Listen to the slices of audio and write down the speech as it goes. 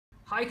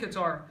Hi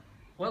Qatar,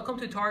 welcome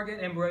to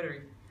Target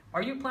Embroidery.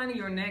 Are you planning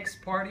your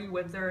next party,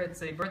 whether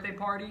it's a birthday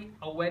party,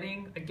 a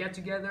wedding, a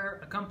get-together,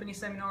 a company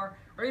seminar,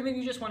 or even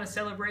you just want to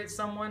celebrate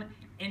someone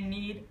and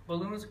need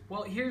balloons?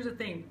 Well, here's the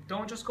thing,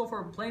 don't just go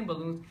for plain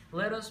balloons.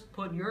 Let us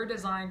put your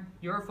design,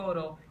 your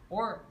photo,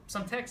 or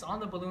some text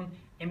on the balloon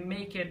and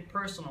make it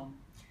personal.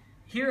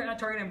 Here at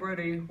Target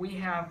Embroidery, we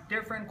have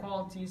different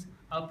qualities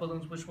of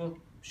balloons, which we'll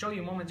show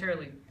you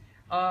momentarily.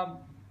 To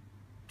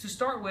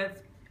start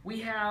with,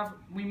 we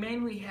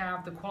mainly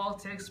have the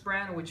Qualitix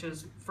brand, which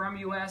is from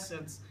US.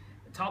 It's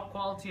top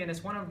quality and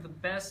it's one of the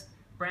best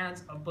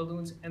brands of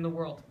balloons in the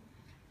world.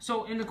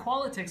 So in the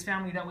Qualitix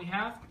family that we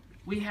have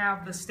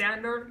the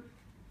standard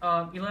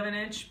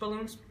 11-inch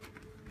balloons.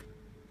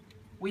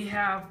 We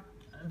have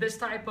this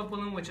type of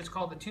balloon, which is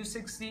called the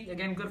 260,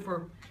 again good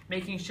for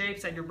making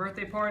shapes at your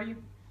birthday party.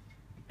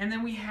 And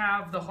then we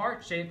have the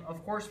heart shape,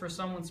 of course, for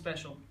someone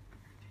special.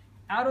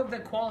 Out of the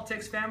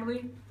Qualitix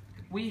family,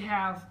 we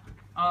have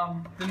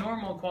the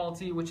normal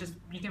quality, which is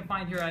you can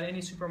find here at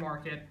any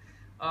supermarket.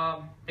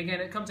 Again,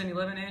 it comes in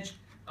 11-inch.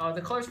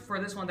 The colors for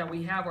this one that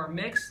we have are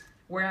mixed,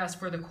 whereas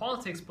for the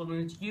Qualitix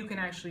balloons, you can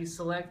actually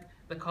select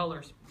the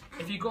colors.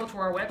 If you go to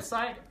our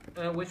website,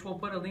 which we'll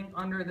put a link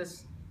under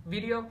this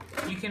video,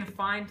 you can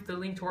find the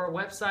link to our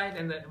website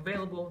and the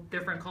available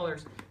different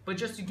colors. But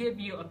just to give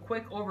you a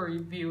quick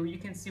overview, you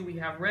can see we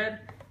have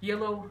red,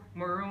 yellow,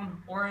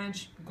 maroon,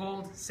 orange,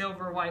 gold,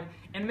 silver, white,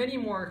 and many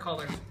more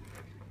colors.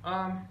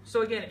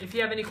 So again, if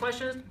you have any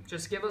questions,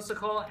 just give us a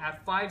call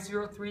at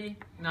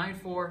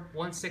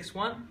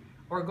 503-94161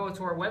 or go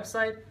to our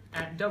website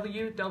at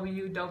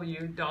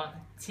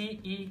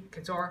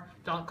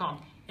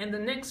www.teqatar.com. In the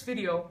next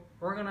video,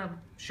 we're going to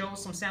show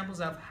some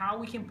samples of how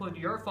we can put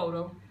your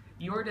photo,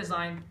 your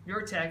design,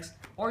 your text,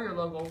 or your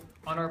logo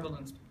on our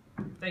balloons.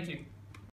 Thank you.